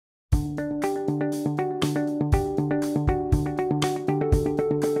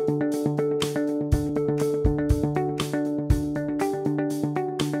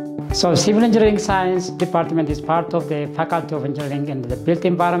So Civil Engineering Science department is part of the Faculty of Engineering and the Built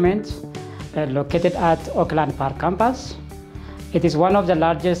Environment located at Auckland Park campus. It is one of the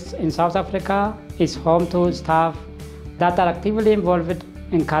largest in South Africa. It's home to staff that are actively involved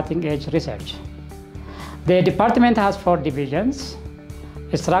in cutting-edge research. The department has 4 divisions: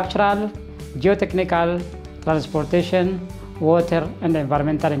 structural, geotechnical, transportation, water, and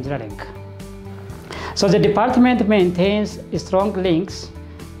environmental engineering. So the department maintains strong links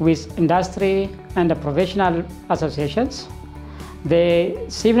with industry and the professional associations. The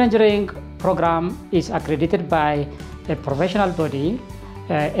civil engineering program is accredited by a professional body,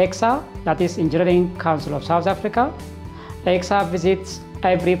 EXA, that is Engineering Council of South Africa. EXA visits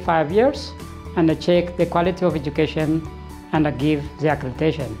every 5 years and check the quality of education and give the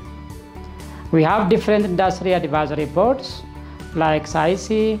accreditation. We have different industry advisory boards like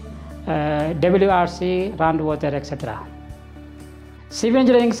SAIC, WRC, Roundwater, etc. Civil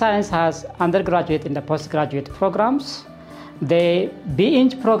Engineering Science has undergraduate and postgraduate programs. The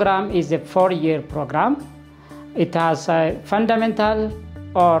BEng program is a 4-year program. It has fundamental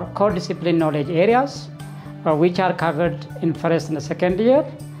or core discipline knowledge areas, which are covered in first and second year.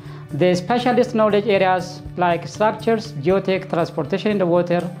 The specialist knowledge areas like structures, geotech, transportation in the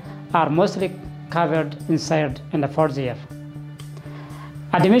water are mostly covered in third and the fourth year.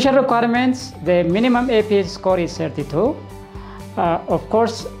 Admission requirements: the minimum AP score is 32. Of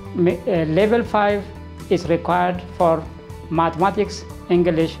course, level 5 is required for mathematics,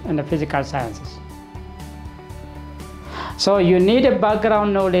 English, and the physical sciences. So you need a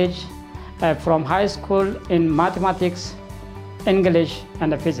background knowledge from high school in mathematics, English,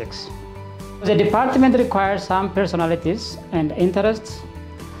 and physics. The department requires some personalities and interests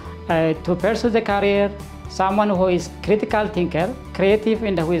to pursue the career. Someone who is critical thinker, creative,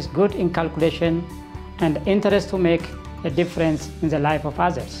 and who is good in calculation, and interest to make a difference in the life of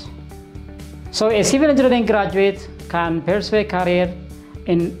others. So a civil engineering graduate can pursue a career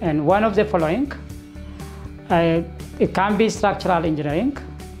in one of the following. It can be structural engineering,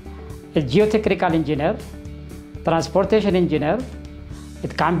 a geotechnical engineer, transportation engineer.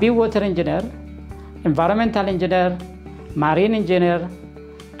 It can be water engineer, environmental engineer, marine engineer,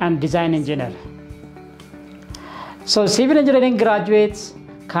 and design engineer. So civil engineering graduates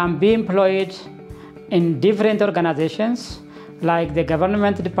can be employed in different organizations like the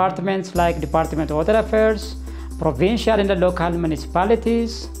government departments like Department of Water Affairs, provincial and local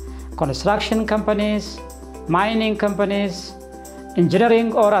municipalities, construction companies, mining companies,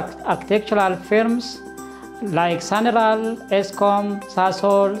 engineering or architectural firms like Saneral, ESCOM,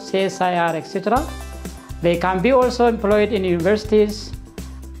 SASOL, CSIR, etc. They can be also employed in universities,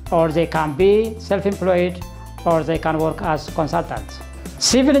 or they can be self-employed, or they can work as consultants.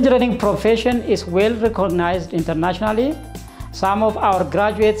 Civil engineering profession is well recognized internationally. Some of our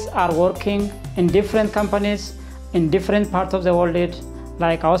graduates are working in different companies in different parts of the world,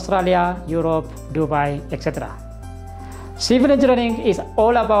 like Australia, Europe, Dubai, etc. Civil engineering is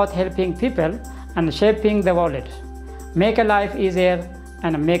all about helping people and shaping the world, make a life easier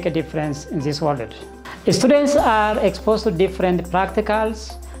and make a difference in this world. Students are exposed to different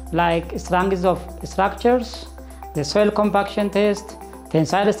practicals like strength of structures, the soil compaction test,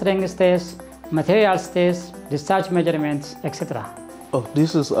 tensile strength test, materials test, discharge measurements, etc.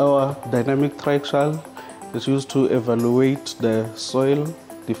 This is our dynamic trial. It's used to evaluate the soil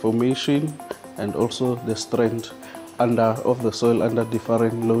deformation and also the strength of the soil under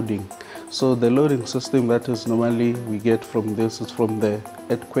different loading. So the loading system that is normally we get from this is from the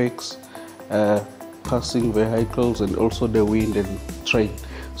earthquakes, passing vehicles, and also the wind and train.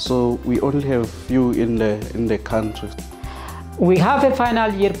 So we only have few in the country. We have a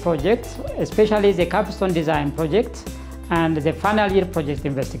final year project, especially the capstone design project and the final year project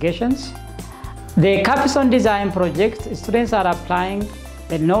investigations. The capstone design project, students are applying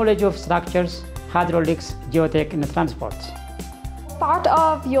the knowledge of structures, hydraulics, geotech, and transport. Part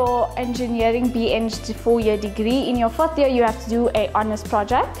of your engineering BEng 4-year degree, in your 4th year you have to do an honors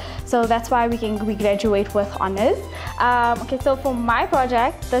project. So that's why we graduate with honors. Okay, so for my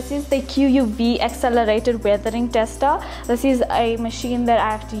project, this is the QUV accelerated weathering tester. This is a machine that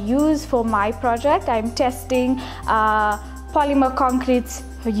I have to use for my project. I'm testing polymer concrete's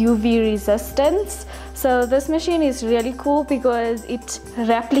UV resistance. So this machine is really cool because it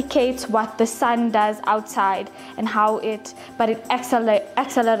replicates what the sun does outside and but it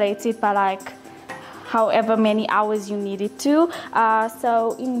accelerates it by like however many hours you need it to.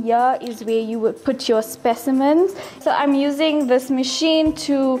 So in here is where you would put your specimens. So I'm using this machine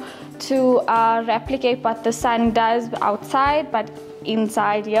to replicate what the sun does outside, but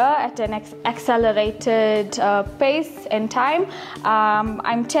inside here at an accelerated pace and time.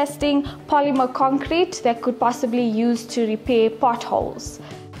 I'm testing polymer concrete that could possibly use to repair potholes.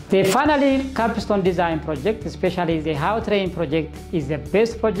 The finally capstone design project, especially the How Train project, is the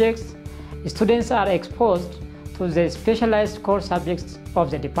best project. Students are exposed to the specialized core subjects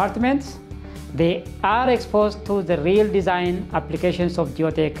of the departments. They are exposed to the real design applications of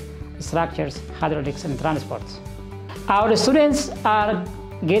geotech structures, hydraulics, and transport. Our students are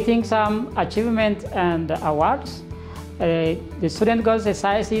getting some achievement and awards. The student goes the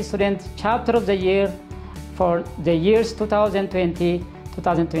SciSE Student Chapter of the Year for the years 2020,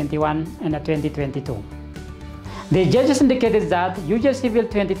 2021, and 2022. The judges indicated that UJ Civil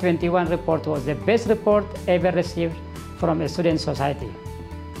 2021 report was the best report ever received from a student society.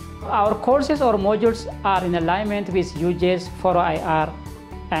 Our courses or modules are in alignment with UJ's 4IR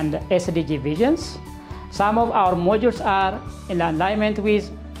and SDG visions. Some of our modules are in alignment with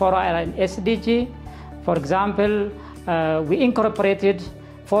 4IR and SDG. For example, we incorporated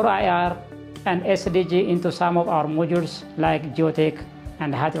 4IR and SDG into some of our modules like geotech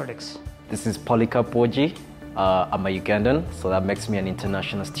and hydraulics. This is Polycarp Oji. I'm a Ugandan, so that makes me an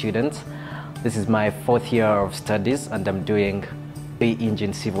international student. This is my 4th year of studies and I'm doing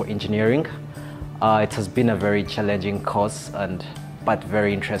BEng Civil Engineering. It has been a very challenging course but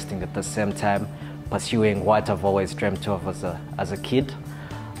very interesting at the same time, pursuing what I've always dreamt of as a kid.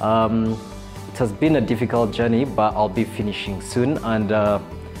 It has been a difficult journey, but I'll be finishing soon, and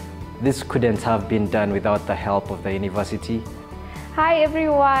this couldn't have been done without the help of the university. Hi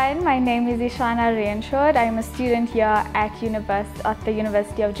everyone, my name is Ishana Renshaw. I am a student here at the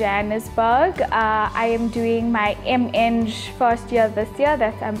University of Johannesburg. I am doing my MEng first year this year.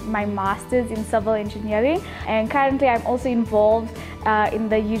 That's my Master's in Civil Engineering. And currently I'm also involved in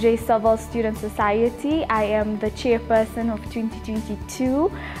the UJ Civil Student Society. I am the chairperson of 2022.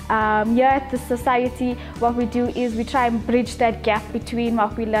 Here at the society, what we do is we try and bridge that gap between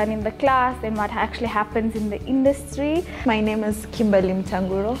what we learn in the class and what actually happens in the industry. My name is Kimberly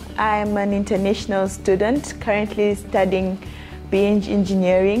Mtanguro. I'm an international student currently studying BEng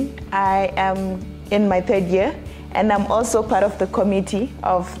Engineering. I am in my 3rd year and I'm also part of the committee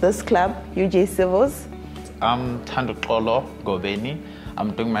of this club, UJ Civils. I'm Thandukolo Gobeni.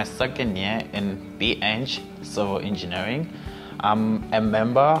 I'm doing my 2nd year in BEng Civil Engineering. I'm a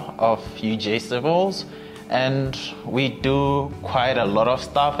member of UJ Civils and we do quite a lot of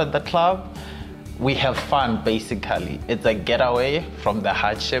stuff at the club. We have fun basically. It's a getaway from the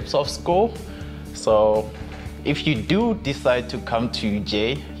hardships of school. So if you do decide to come to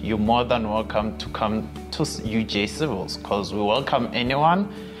UJ, you're more than welcome to come to UJ Civils because we welcome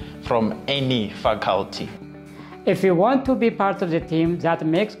anyone from any faculty. If you want to be part of the team that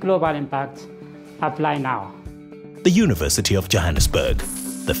makes global impact, apply now. The University of Johannesburg,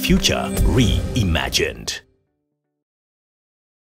 the future reimagined.